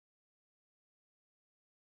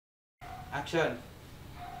Action!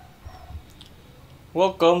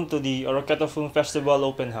 Welcome to the Oroqueta Film Festival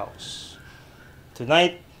Open House.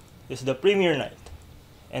 Tonight is the premiere night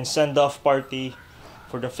and send-off party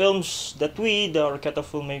for the films that we, the Oroqueta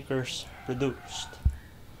filmmakers, produced.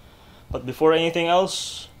 But before anything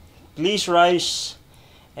else, please rise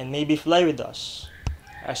and maybe fly with us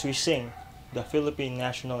as we sing the Philippine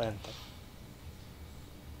National Anthem.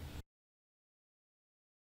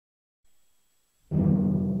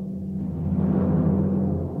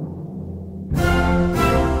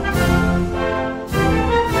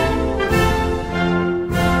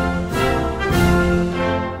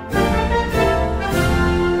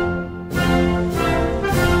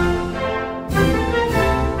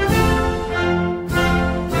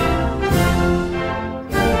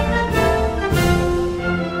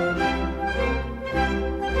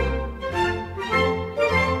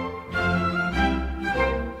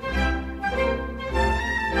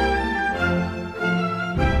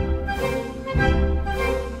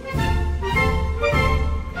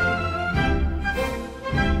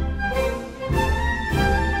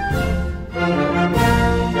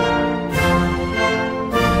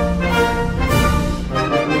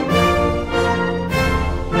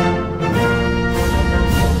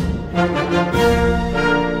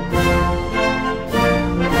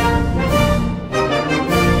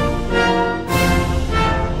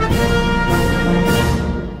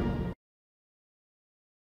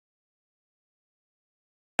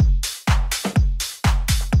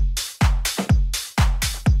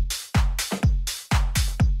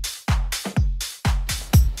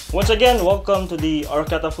 Once again, welcome to the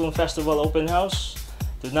Oroqueta Film Festival Open House.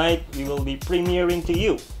 Tonight, we will be premiering to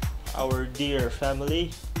you, our dear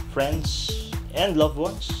family, friends, and loved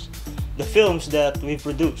ones, the films that we've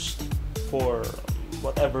produced for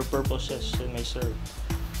whatever purposes it may serve.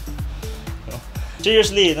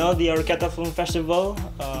 Seriously, the Oroqueta Film Festival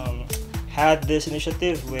had this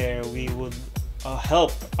initiative where we would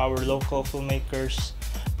help our local filmmakers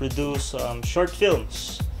produce short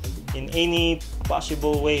films in any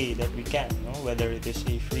possible way that we can, whether it is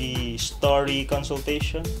a free story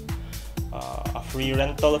consultation, a free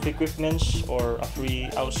rental of equipments, or a free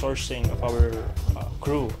outsourcing of our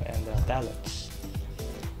crew and talents.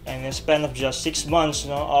 And in a span of just 6 months,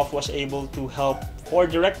 OFF was able to help 4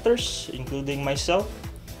 directors, including myself,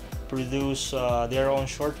 produce their own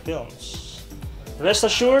short films. Rest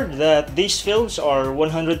assured that these films are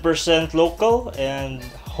 100% local and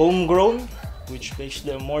homegrown, which makes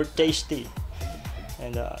them more tasty.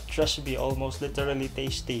 And trust me, almost literally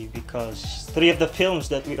tasty, because 3 of the films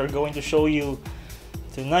that we are going to show you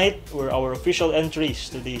tonight were our official entries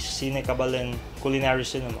to the Cine Cabalen Culinary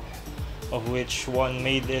Cinema, of which one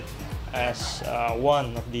made it as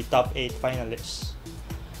one of the top 8 finalists.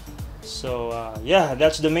 So yeah,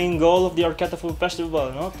 that's the main goal of the Oroqueta Film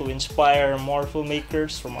Festival, to inspire more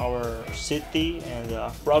filmmakers from our city and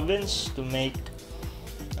province to make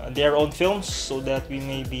their own films, so that we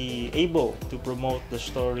may be able to promote the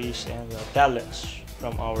stories and talents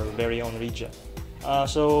from our very own region.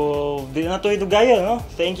 So, di na to idugaya,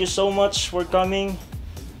 thank you so much for coming.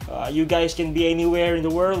 You guys can be anywhere in the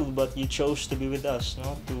world, but you chose to be with us,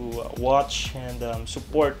 to watch and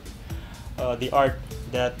support the art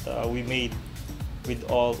that we made with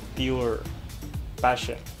all pure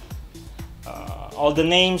passion. All the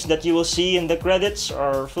names that you will see in the credits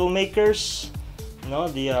are filmmakers.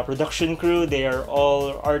 The production crew, they are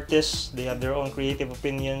all artists. They have their own creative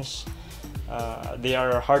opinions. They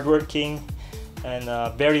are hardworking and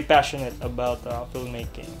very passionate about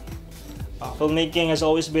filmmaking. Filmmaking has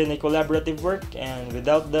always been a collaborative work, and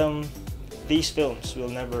without them, these films will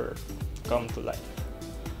never come to life.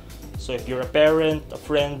 So if you're a parent, a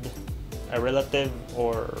friend, a relative,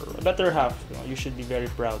 or a better half, you should be very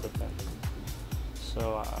proud of them.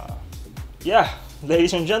 So yeah,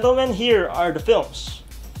 ladies and gentlemen, here are the films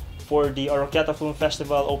for the Oroqueta Film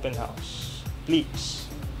Festival Open House. Please,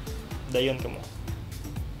 dayon ka mo.